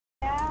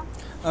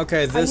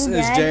Okay, this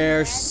is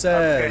JR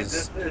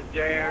says.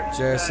 JR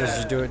JR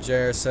says you do what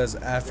JR says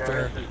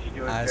after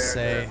I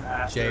say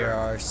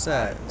JR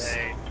says.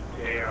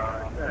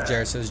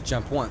 JR says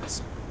jump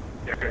once.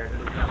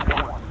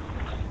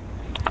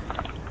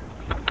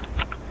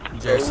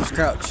 JR says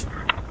crouch.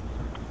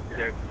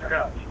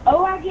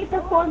 Oh, I get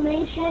the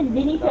formation.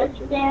 Then he says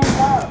stand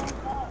up.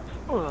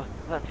 Oh,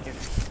 that's good.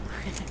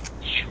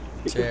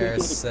 JR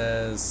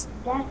says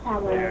That's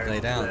how it lay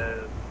down.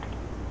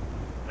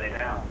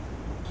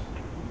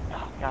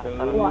 How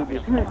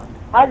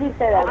do you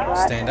say that, right?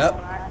 Stand up.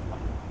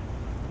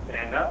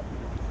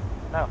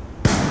 No.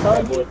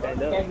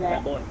 Stand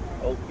up.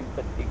 Oh,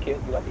 you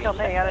killed you. Kill me,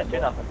 I didn't do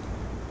nothing.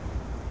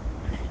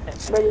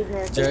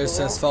 JR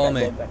says follow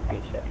me. You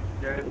said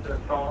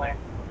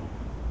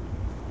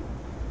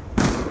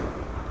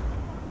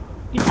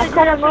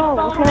move.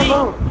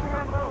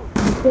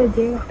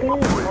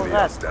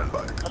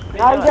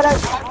 Now you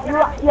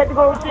have to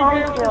go to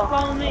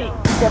follow me.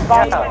 Yo,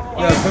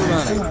 quit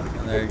running.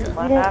 There you go.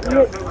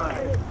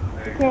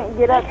 You can't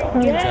get up.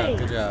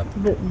 Good job.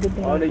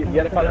 You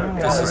gotta follow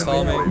me. Just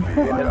follow me.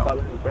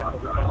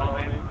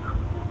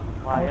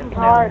 It's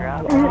hard.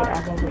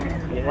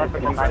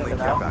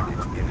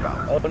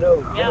 Oh no.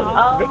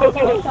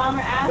 Okay,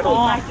 Summer Apple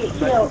might get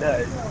killed.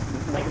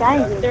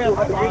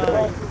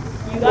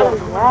 You gotta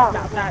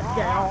stop that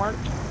down.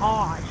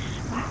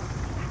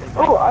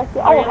 Oh,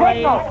 heck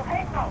no.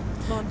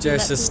 JR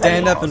says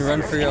stand up and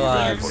run for your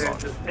lives.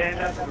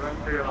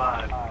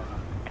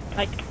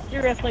 Like,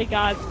 seriously,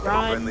 guys,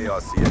 run. JR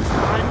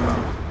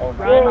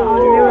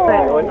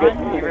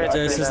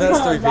says that's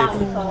 3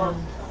 people.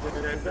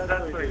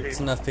 It's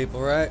enough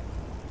people, right?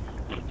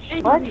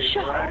 What?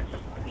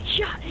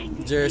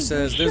 JR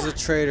says there's a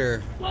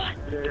traitor.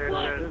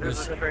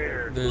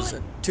 There's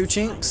 2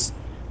 chinks.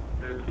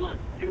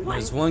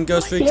 There's 1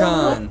 Ghost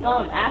Recon.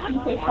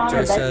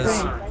 JR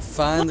says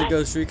find the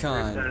Ghost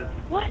Recon.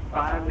 What?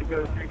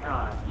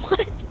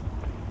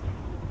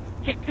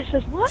 It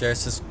says what? JR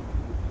says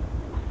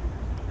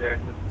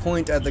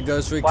point at the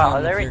Ghost Wow, Recon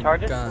are they with your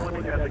retarded?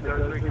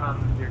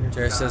 gun.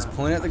 JR says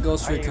point at the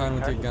Ghost Recon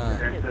with your gun.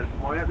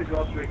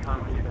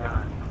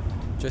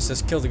 JR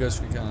says kill the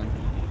Ghost Recon.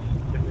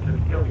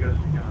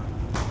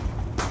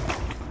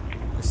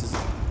 This is.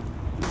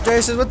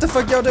 JR says what the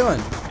fuck y'all doing?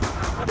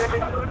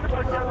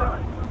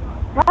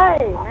 Hey,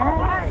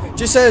 man.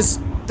 JR says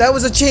that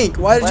was a chink.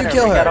 Why did you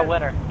kill We got a her?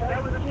 winner.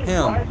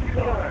 Him.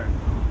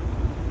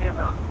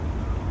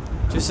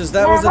 JR says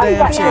that was a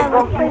damn chink.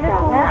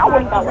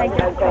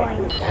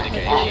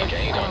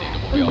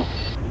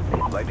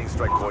 Lightning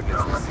strike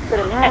coordinates received.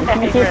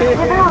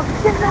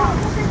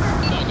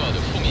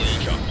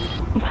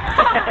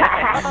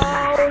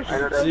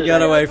 You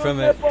got away from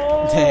it.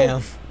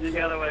 Damn.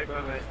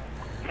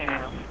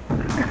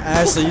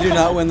 Ashley, you do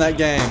not win that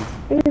game.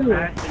 You do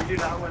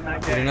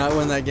not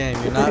win that game.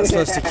 You're not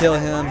supposed to kill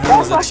him. He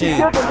was a chink.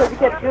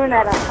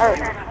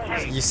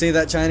 You see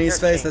that Chinese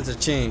face? That's a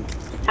chink.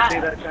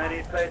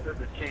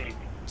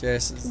 JR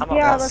says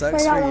that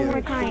sucks for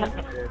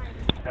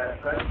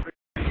you.